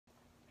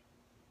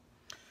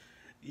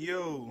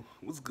Yo,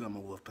 what's good, my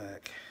wolf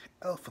pack?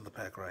 Elf of the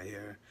pack right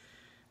here.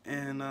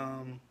 And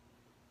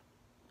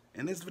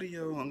in this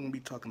video, I'm gonna be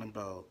talking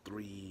about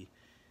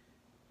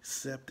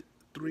sept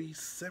three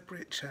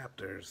separate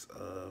chapters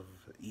of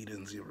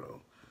Eden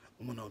Zero,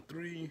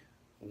 103,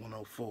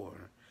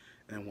 104,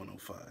 and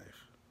 105.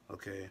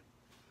 Okay.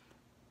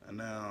 And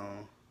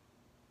now,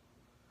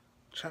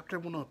 chapter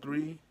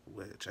 103,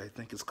 which I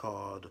think is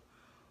called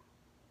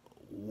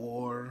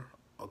War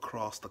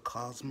Across the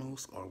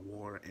Cosmos or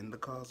War in the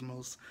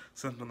Cosmos,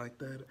 something like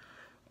that.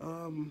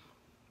 Um,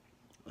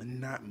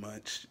 Not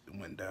much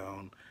went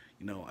down.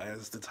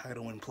 As the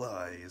title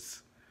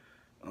implies,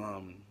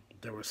 um,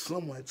 there was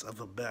somewhat of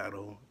a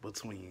battle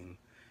between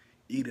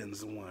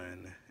Eden's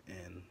 1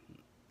 and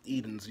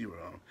Eden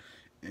 0.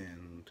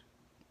 And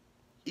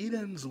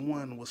Eden's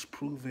 1 was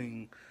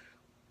proving.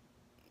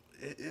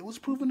 It was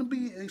proven to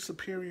be a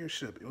superior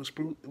ship. It was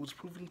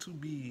proven to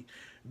be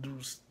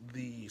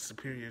the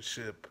superior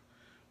ship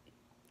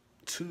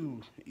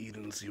to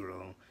Eden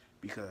Zero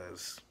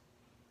because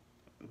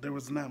there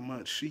was not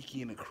much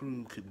Shiki and the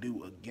crew could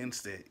do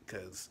against it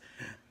because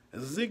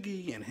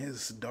Ziggy and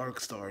his Dark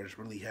Stars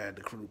really had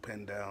the crew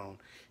pinned down.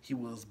 He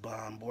was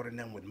bombarding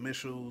them with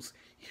missiles.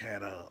 He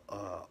had a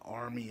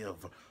army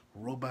of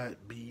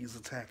robot bees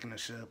attacking the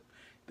ship.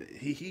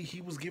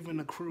 He was giving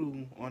the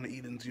crew on the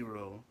Eden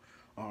Zero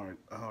a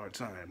hard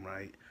time,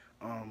 right?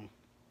 Um,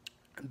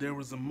 there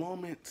was a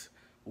moment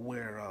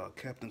where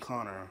Captain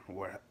Connor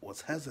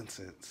was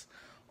hesitant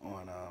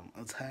on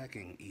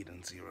attacking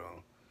Eden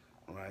Zero,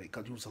 right?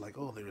 Because he was like,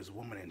 oh, there's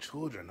women and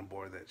children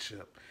aboard that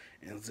ship.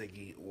 And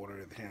Ziggy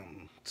ordered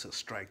him to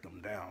strike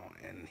them down.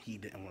 And he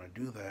didn't want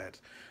to do that.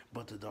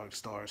 But the Dark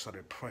Star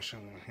started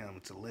pressuring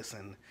him to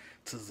listen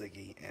to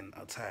Ziggy and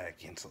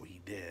attack. And so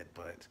he did.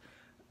 But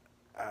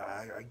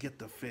I get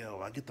the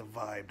feel, I get the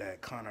vibe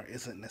that Connor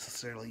isn't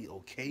necessarily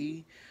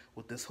okay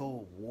with this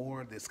whole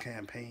war, this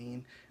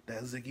campaign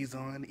that Ziggy's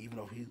on.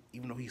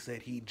 Even though he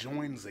said he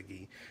joined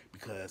Ziggy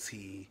because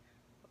he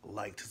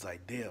liked his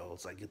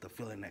ideals, I get the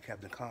feeling that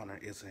Captain Connor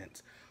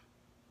isn't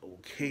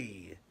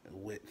okay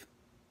with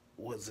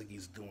what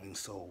Ziggy's doing.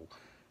 So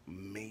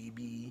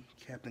maybe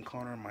Captain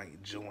Connor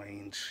might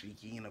join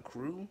Shiki and the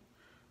crew.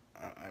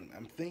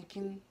 I'm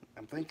thinking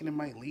it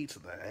might lead to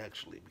that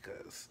actually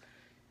because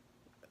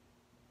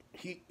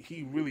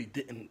he really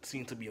didn't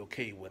seem to be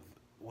okay with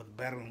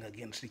battling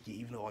against Shiki,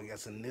 even though I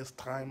guess in this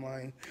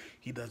timeline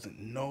he doesn't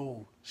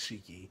know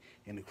Shiki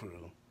and the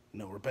crew.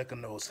 Rebecca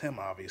knows him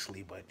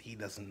obviously, but he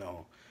doesn't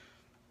know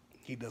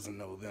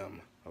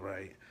them,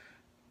 right?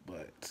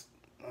 But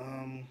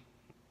um,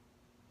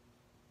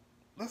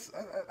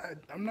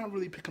 I'm not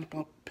really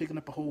picking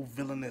up a whole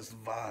villainous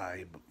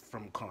vibe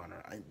from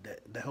Connor.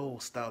 The whole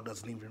style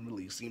doesn't even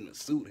really seem to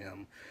suit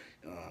him.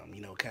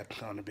 Captain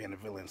Connor being a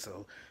villain,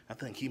 so I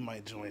think he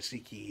might join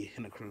Shiki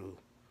and the crew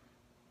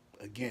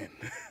again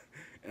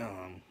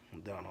um,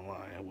 down the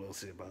line. We'll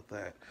see about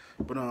that.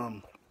 But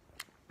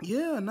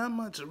yeah, not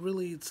much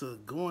really to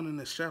go on in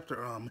this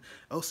chapter.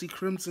 Elsie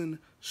Crimson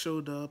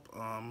showed up.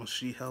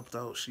 She helped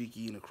out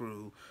Shiki and the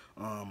crew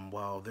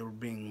while they were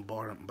being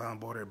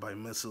bombarded by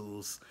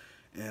missiles,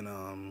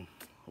 and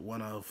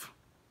one of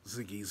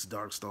Ziggy's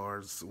Dark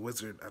Stars,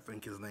 Wizard, I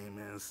think his name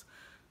is.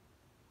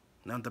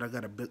 Now that I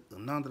got a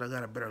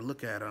better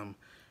look at him,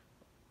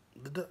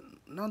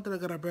 now that I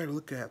got a better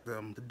look at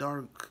them, the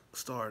Dark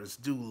Stars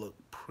do look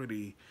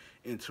pretty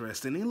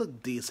interesting. They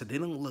look decent. They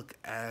don't look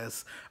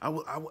as I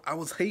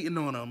was hating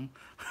on them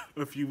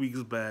a few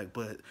weeks back,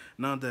 but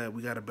now that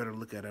we got a better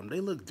look at them, they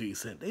look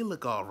decent. They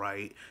look all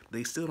right.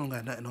 They still don't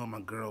got nothing on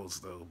my girls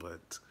though,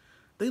 but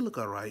they look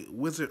all right.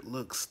 Wizard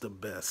looks the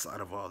best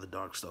out of all the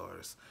Dark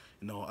Stars.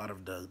 Out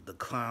of the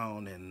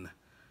clown and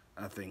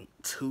I think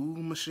two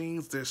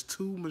machines. There's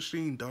two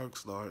machine Dark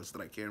Stars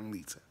that I can't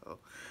really tell.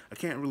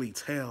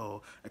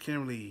 I can't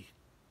really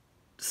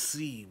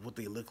see what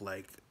they look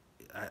like.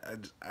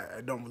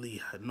 I don't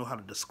really know how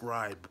to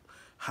describe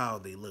how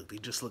they look. They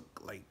just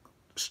look like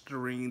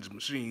strange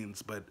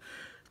machines. But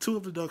two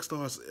of the Dark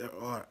Stars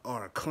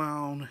are a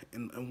clown,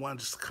 and one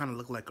just kind of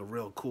look like a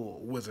real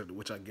cool wizard,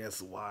 which I guess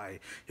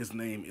why his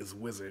name is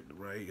Wizard,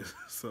 right?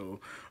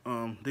 So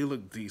they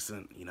look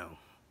decent.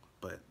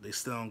 But they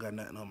still don't got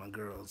nothing on my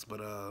girls.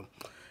 But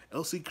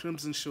Elsie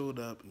Crimson showed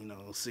up,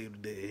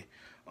 saved the day.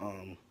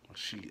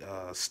 She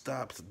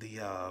stopped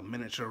the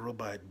miniature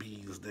robot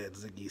bees that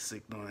Ziggy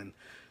sicked on.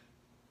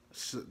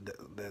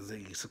 That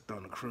Ziggy sicked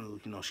on the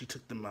crew. She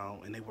took them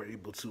out, and they were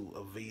able to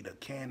evade a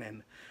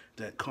cannon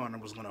that Connor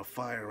was gonna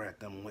fire at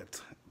them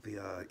with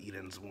the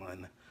Eden's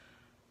one.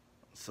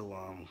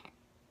 So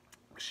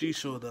she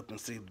showed up and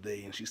saved the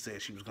day, and she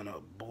said she was gonna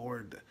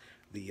board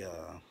the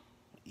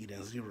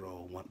Eden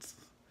Zero once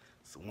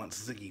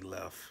Ziggy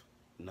left,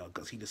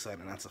 because he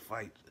decided not to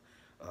fight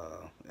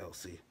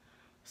Elsie.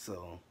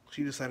 So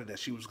she decided that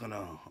she was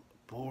gonna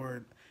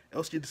board.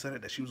 Elsie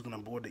decided that she was gonna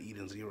board the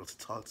Eden Zero to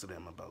talk to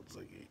them about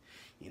Ziggy.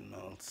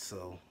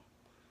 So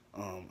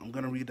I'm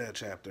gonna read that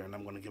chapter and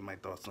I'm gonna give my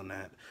thoughts on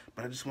that.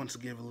 But I just want to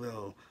give a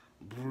little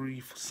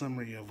brief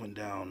summary of what went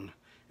down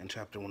in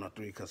chapter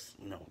 103 because,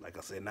 like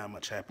I said, not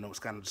much happened. It was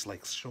kind of just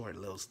like short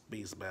little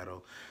space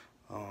battle.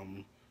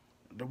 Um,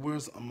 there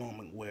was a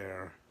moment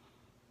where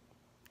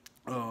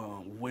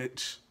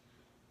Witch,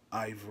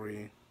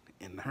 Ivory,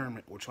 and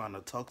Hermit were trying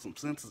to talk some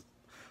sense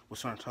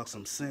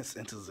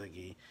into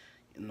Ziggy,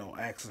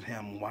 asking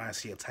him why is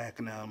he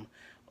attacking them,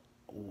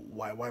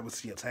 why was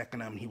he attacking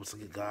them? He was a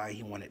good guy.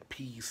 He wanted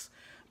peace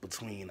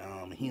between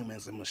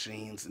humans and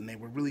machines, and they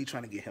were really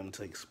trying to get him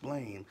to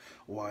explain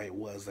why it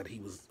was that he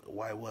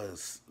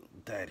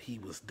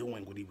was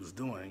doing what he was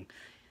doing.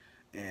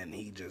 And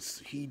he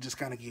just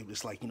kind of gave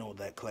this, like,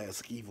 that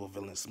classic evil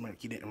villain smirk.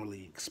 He didn't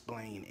really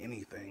explain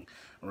anything,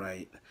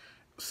 right?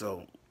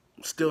 So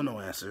still no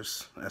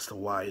answers as to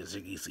why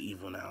Ziggy's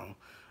evil now.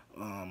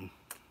 Um,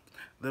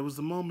 there was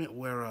a moment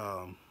where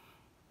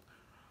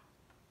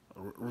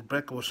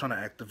Rebecca was trying to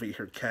activate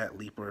her cat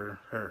leaper,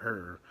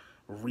 her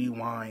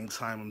rewind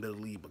time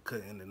ability, but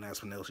couldn't, and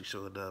that's when Elsie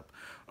showed up.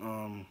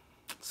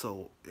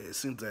 So it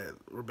seems that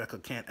Rebecca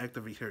can't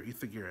activate her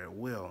ether gear at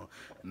will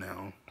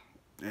now.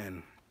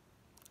 And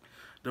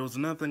there was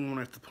another thing I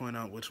wanted to point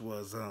out, which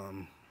was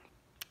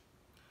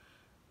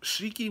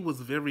Shiki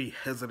was very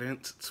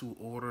hesitant to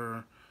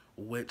order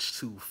Witch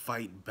to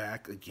fight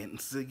back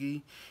against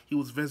Ziggy. He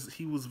was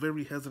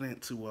very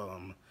hesitant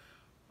to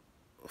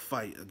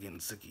fight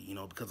against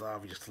Ziggy, because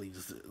obviously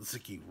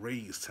Ziggy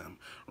raised him,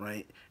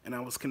 right? And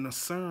I was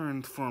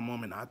concerned for a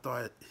moment. I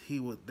thought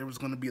there was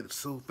going to be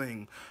this whole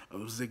thing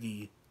of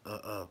Ziggy,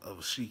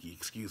 of Shiki,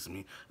 excuse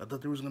me. I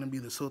thought there was going to be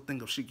this whole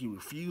thing of Shiki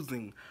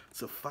refusing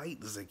to fight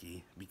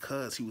Ziggy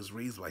because he was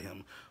raised by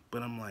him.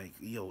 But I'm like,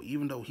 yo,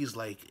 even though he's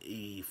like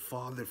a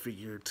father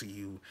figure to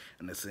you,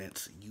 in a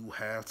sense, you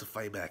have to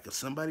fight back. If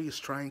somebody is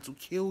trying to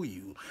kill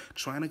you,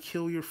 trying to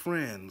kill your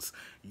friends,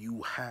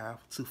 you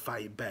have to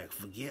fight back.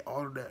 Forget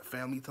all of that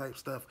family type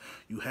stuff.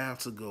 You have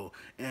to go.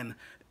 And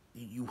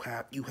you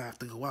have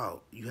to go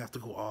out. You have to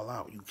go all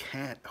out. You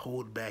can't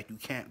hold back. You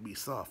can't be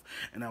soft.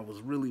 And I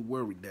was really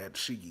worried that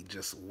Shiki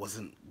just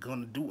wasn't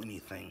gonna do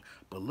anything.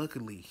 But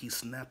luckily, he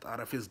snapped out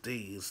of his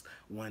daze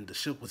when the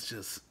ship was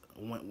just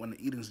when the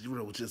Eden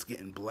Zero was just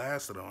getting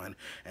blasted on,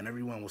 and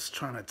everyone was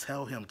trying to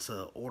tell him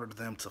to order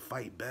them to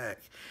fight back,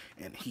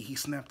 and he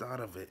snapped out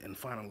of it and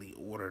finally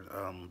ordered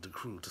the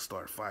crew to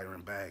start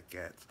firing back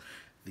at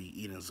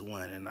the Eden's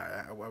One. And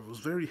I was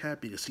very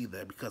happy to see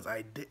that, because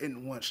I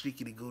didn't want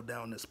Shiki to go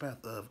down this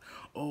path of,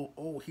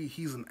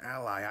 he's an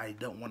ally, I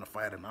don't want to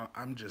fight him.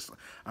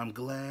 I'm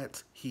glad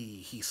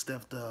he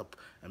stepped up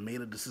and made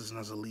a decision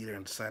as a leader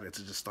and decided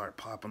to just start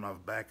popping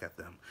off back at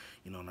them.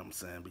 You know what I'm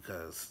saying?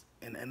 Because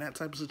in that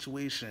type of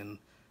situation,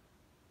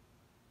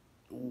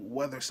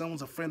 whether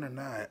someone's a friend or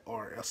not,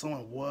 or if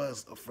someone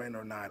was a friend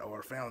or not,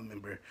 or a family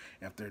member,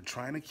 if they're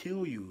trying to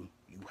kill you,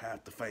 you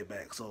have to fight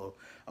back. So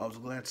I was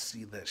glad to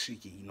see that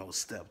Shiki,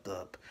 stepped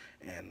up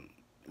and,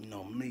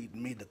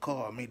 made the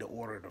call, made the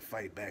order to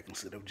fight back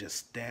instead of just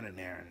standing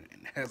there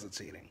and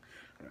hesitating,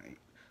 right?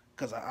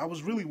 Because I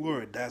was really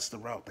worried that's the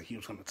route that he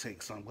was going to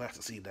take. So I'm glad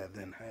to see that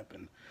didn't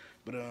happen.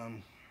 But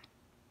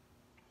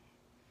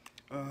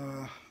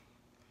uh,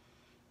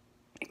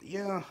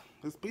 yeah,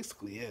 that's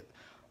basically it.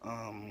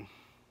 Um,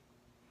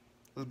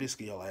 That's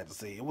basically all I had to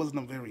say. It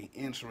wasn't a very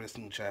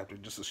interesting chapter,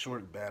 just a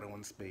short battle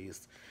in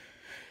space.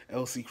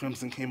 LC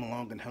Crimson came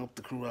along and helped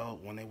the crew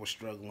out when they were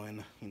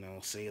struggling,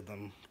 saved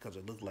them, because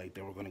it looked like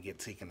they were going to get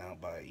taken out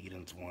by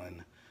Eden's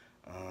One.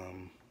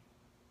 Um,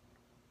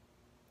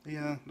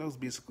 yeah, that was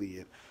basically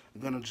it.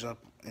 I'm going to jump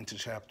into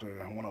chapter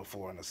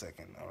 104 in a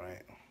second,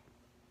 alright?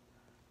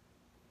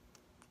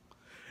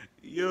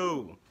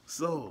 Yo,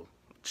 so,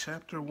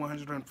 chapter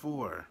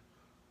 104,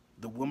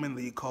 The Woman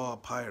They Call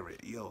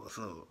Pirate. Yo,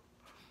 so,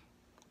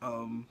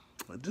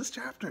 this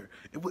chapter,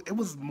 it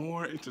was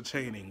more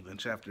entertaining than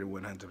chapter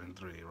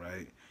 103,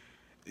 right?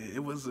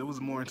 It was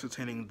more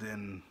entertaining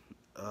than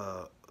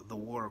the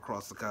War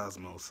Across the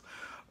Cosmos.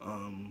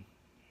 Um,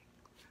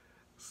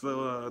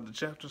 so the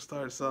chapter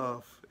starts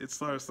off. It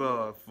starts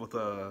off with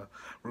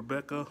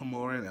Rebecca,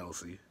 Hamora, and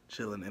Elsie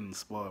chilling in the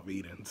Spa of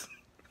Edens,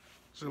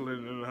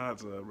 chilling in the hot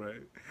tub,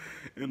 right?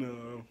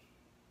 And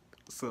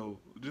so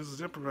just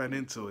jumping right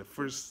into it.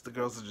 First, the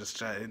girls are just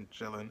chatting,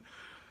 chilling.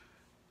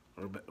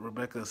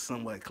 Rebecca is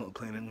somewhat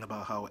complaining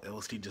about how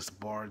Elsie just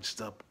barged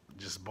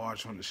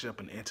from the ship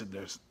and entered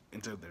their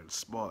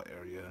spa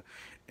area,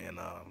 and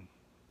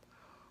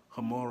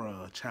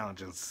Hamora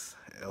challenges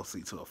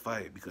Elsie to a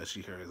fight because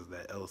she hears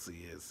that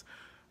Elsie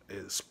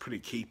is pretty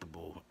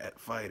capable at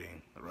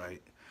fighting,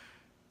 right?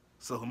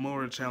 So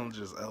Hamora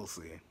challenges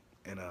Elsie,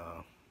 and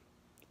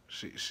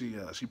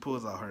she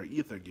pulls out her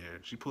ether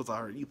gear. She pulls out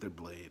her ether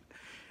blade,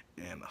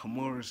 and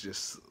Hamora's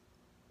just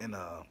and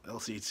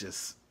Elsie's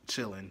just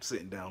chilling,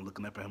 sitting down,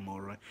 looking up at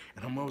Hamora,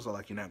 and Hamora's all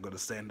like, "You're not gonna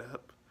stand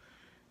up,"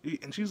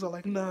 and she's all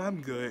like, "Nah,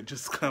 I'm good.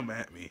 Just come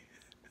at me."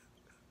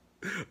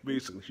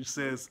 Basically, she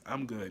says,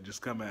 "I'm good.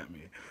 Just come at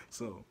me."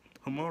 So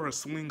Hamora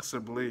swings her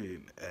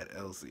blade at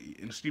Elsie,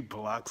 and she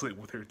blocks it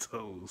with her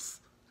toes.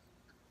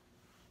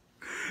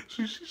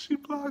 She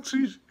blocks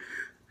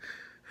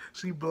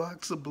she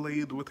blocks the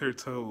blade with her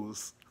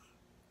toes,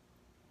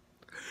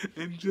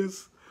 and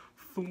just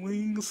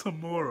fling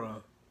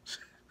Samora.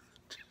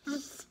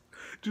 just,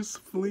 just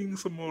fling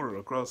Samora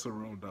across the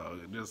room, dog.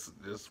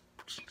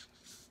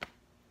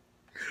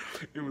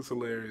 It was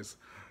hilarious.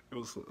 It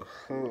was,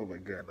 oh my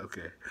god,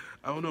 okay.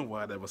 I don't know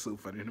why that was so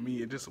funny to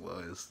me, it just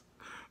was.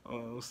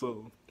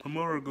 So,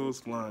 Hamura goes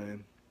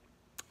flying.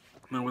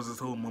 There was this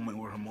whole moment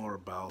where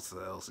Hamura bows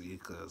to Elsie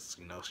because,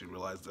 she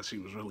realized that she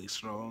was really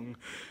strong.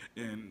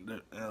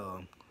 And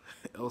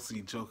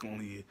Elsie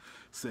jokingly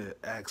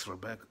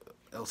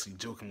Elsie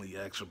jokingly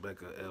asked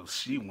Rebecca if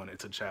she wanted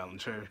to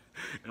challenge her.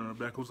 And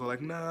Rebecca was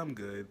like, nah, I'm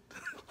good.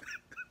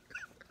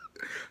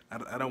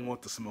 I don't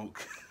want the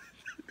smoke.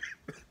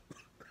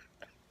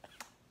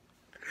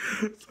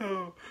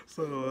 So,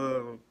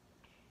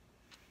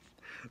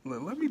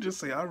 let me just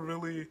say, I,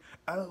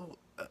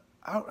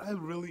 I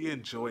really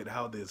enjoyed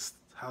how this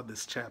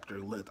chapter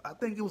looked. I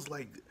think it was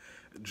like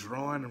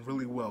drawn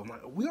really well.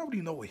 Like, we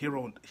already know what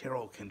Hero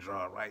can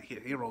draw, right?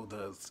 Hero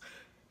does.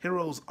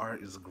 Hero's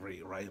art is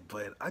great, right?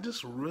 But I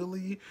just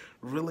really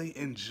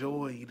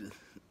enjoyed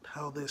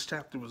how this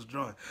chapter was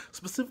drawn.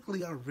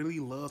 Specifically, I really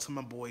loved how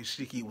my boy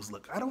Shiki was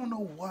look. I don't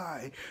know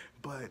why,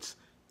 but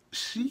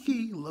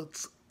Shiki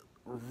looks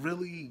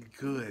really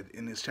good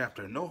in this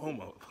chapter. No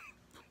homo.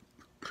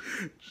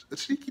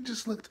 Shiki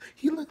just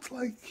he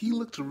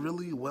looked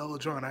really well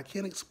drawn. I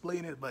can't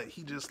explain it, but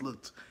he just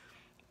looked.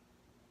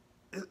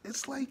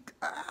 It's like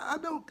I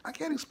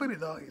can't explain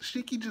it though.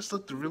 Shiki just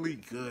looked really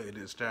good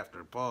in this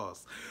chapter.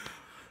 Pause.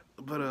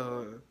 But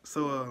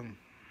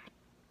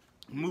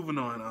moving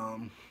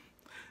on.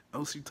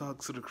 Elsie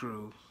talks to the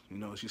crew.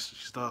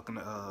 She's talking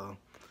to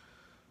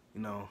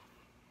you know,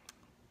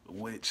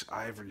 Witch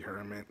Ivory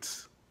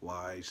Hermit.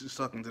 Why she's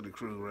talking to the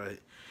crew, right?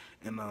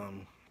 And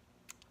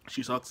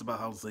she talks about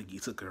how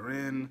Ziggy took her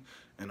in,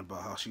 and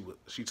about how she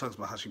talks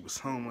about how she was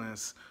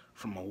homeless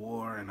from a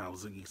war, and how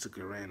Ziggy took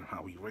her in, and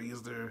how he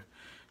raised her.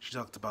 She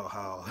talked about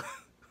how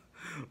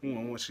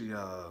when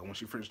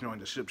she first joined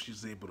the ship, she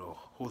was able to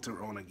hold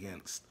her own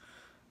against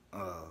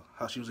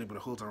how she was able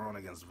to hold her own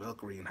against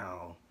Valkyrie, and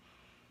how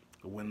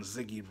when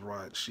Ziggy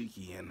brought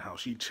Shiki in, how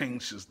she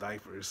changed his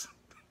diapers.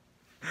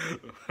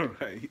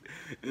 Right.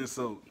 And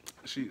so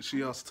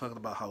she also talked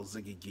about how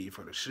Ziggy gave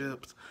her the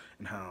ship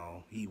and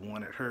how he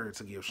wanted her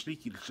to give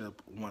Shiki the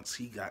ship once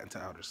he got into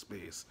outer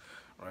space,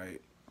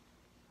 right?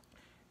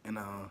 And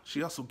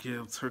she also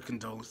gives her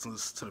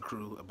condolences to the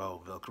crew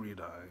about Valkyrie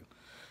dying.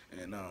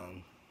 And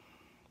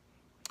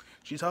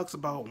she talks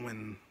about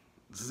when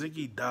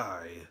Ziggy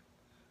died,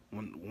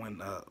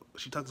 when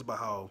she talks about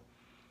how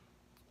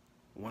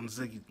when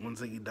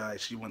Ziggy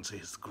died, she went to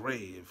his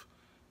grave,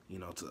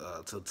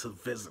 to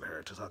visit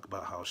her, to talk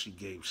about how she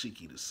gave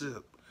Shiki the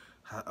sip,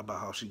 about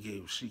how she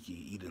gave Shiki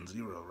Eden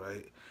Zero,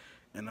 right?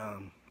 And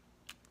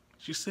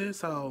she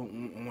says how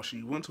when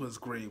she went to his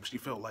grave, she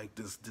felt like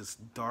this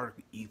dark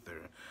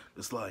ether,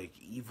 this like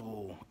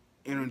evil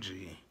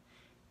energy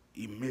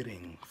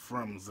emitting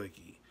from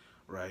Ziggy,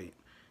 right?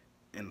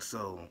 And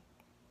so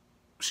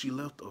she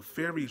left a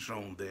fairy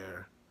drone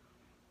there,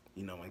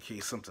 in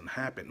case something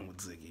happened with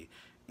Ziggy.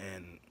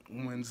 And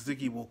when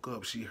Ziggy woke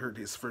up, she heard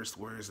his first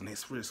words, and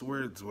his first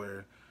words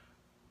were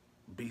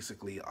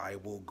basically, "I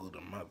will go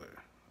to Mother,"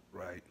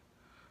 right?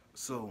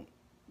 So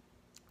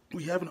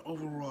we have an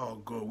overall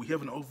goal. We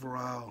have an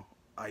overall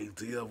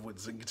idea of what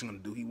Ziggy's gonna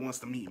do. He wants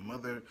to meet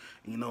Mother.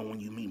 And, when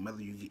you meet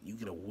Mother, you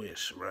get a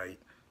wish, right?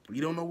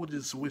 We don't know what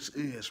this wish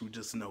is. We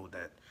just know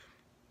that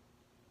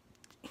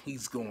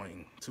he's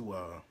going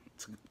to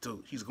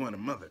he's going to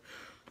Mother.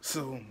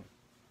 So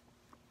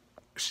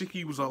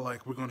Shiki was all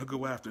like, "We're gonna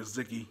go after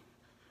Ziggy.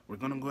 We're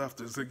gonna go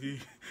after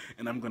Ziggy,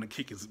 and I'm gonna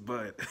kick his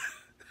butt."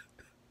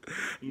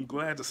 I'm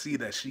glad to see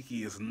that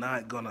Shiki is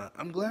not gonna.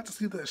 I'm glad to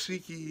see that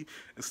Shiki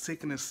is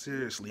taking this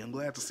seriously. I'm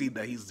glad to see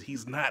that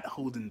he's not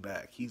holding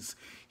back. He's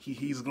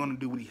gonna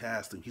do what he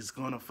has to. He's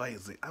gonna fight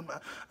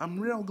Ziggy. I'm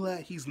real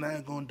glad he's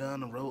not going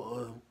down the road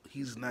of.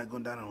 He's not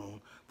going down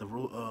on the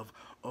road of,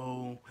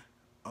 oh,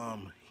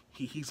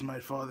 he's my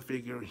father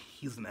figure.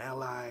 He's an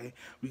ally.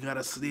 We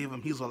gotta save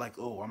him. He's all like,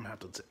 oh, I'm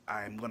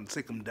gonna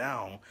take him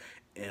down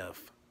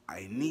if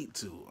I need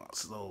to.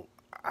 So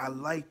I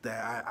like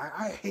that.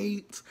 I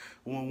hate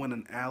when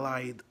an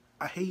ally.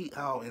 I hate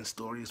how in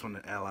stories when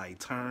an ally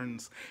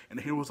turns and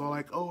the hero's all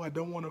like, "Oh, I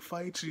don't want to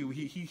fight you.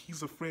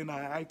 He's a friend.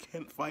 I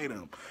can't fight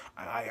him."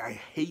 I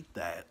hate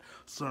that.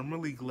 So I'm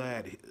really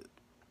glad.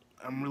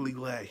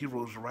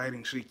 Hero's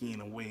writing Shiki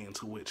in a way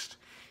into which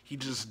he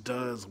just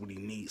does what he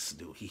needs to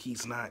do.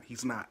 He's not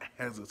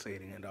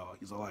hesitating at all.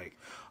 He's all like,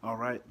 "All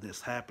right,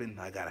 this happened.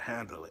 I gotta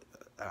handle it."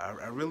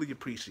 I really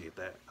appreciate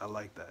that. I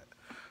like that.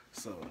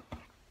 So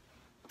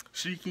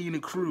Shiki and the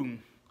crew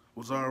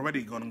was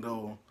already gonna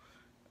go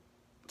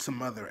to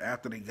Mother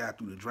after they got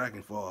through the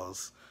Dragon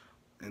Falls,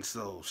 and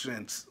so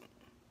since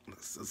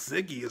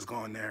Ziggy is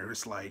going there,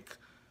 it's like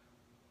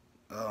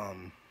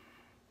um,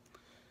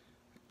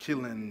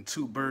 killing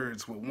two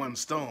birds with one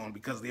stone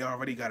because they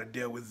already got to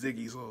deal with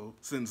Ziggy. So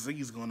since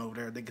Ziggy's going over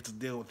there, they get to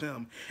deal with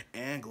him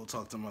and go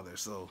talk to Mother.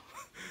 So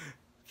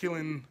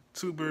killing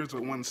two birds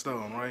with one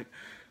stone, right?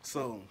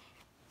 So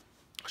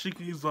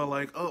Shiki's all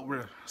like, oh,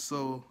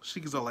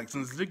 Shiki's all like,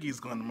 since Ziggy's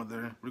gone,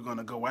 mother, we're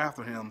gonna go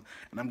after him,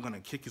 and I'm gonna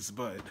kick his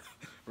butt,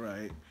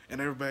 right? And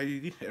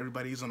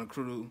everybody's on the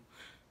crew,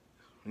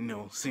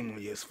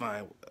 seemingly is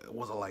fine.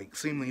 Was like,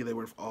 seemingly they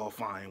were all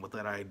fine with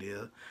that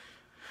idea,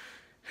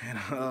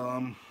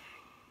 and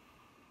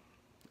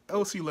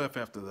Elsie left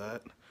after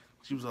that.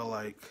 She was all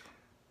like,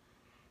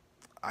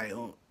 I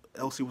owe,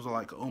 Elsie was all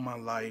like, owe my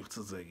life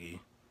to Ziggy,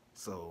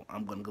 so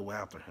I'm gonna go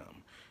after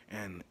him,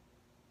 and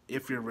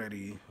if you're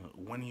ready,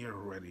 when you're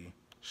ready,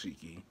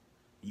 Shiki,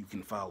 you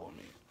can follow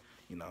me,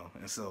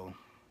 And so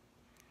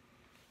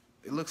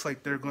it looks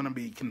like they're going to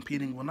be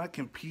competing. Well, not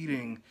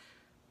competing.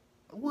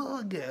 Well,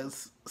 I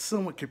guess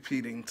somewhat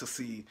competing to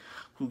see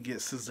who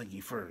gets to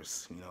Ziggy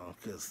first,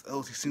 because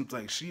Elsie seems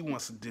like she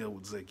wants to deal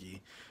with Ziggy,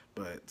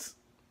 but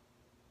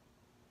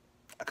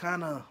I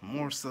kind of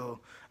want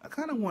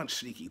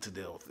Shiki to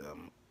deal with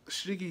them.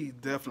 Shiki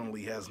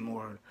definitely has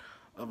more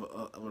of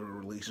a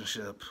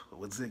relationship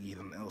with Ziggy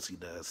than Elsie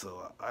does.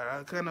 So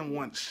I kind of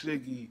want I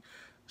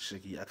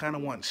kind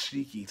of want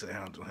Shiki to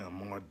handle him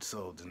more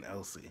so than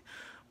Elsie.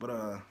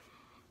 But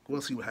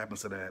we'll see what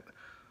happens to that.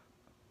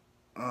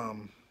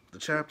 The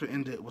chapter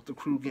ended with the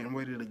crew getting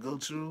ready to go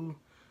through.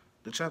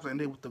 The chapter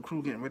ended with the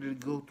crew getting ready to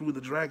go through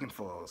the Dragon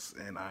Falls,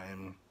 and I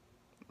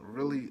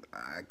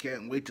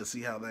can't wait to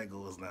see how that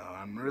goes now.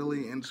 I'm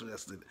really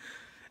interested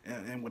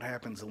in what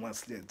happens once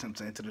they attempt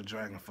to enter the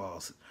Dragon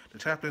Falls. The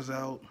chapter's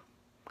out.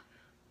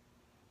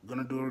 I'm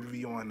gonna do a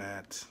review on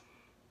that.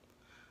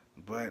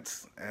 But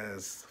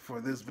as for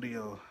this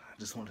video, I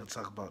just wanted to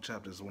talk about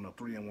chapters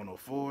 103 and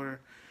 104,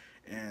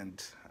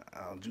 and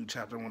I'll do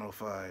chapter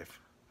 105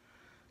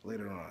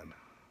 later on.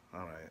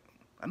 Alright.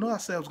 I know I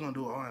said I was going to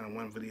do it all in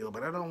one video,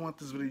 but I don't want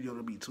this video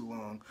to be too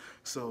long.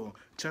 So,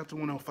 chapter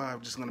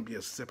 105 is just going to be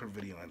a separate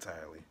video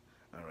entirely.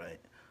 Alright.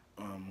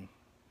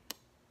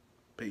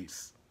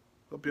 Peace.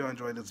 Hope y'all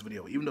enjoyed this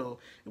video. Even though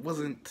it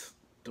wasn't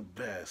the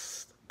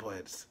best,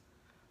 but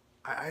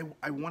I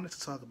wanted to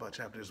talk about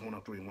chapters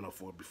 103 and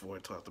 104 before I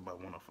talked about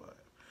 105.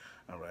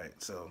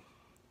 Alright, so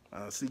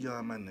I'll see y'all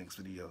in my next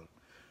video.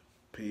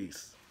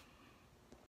 Peace.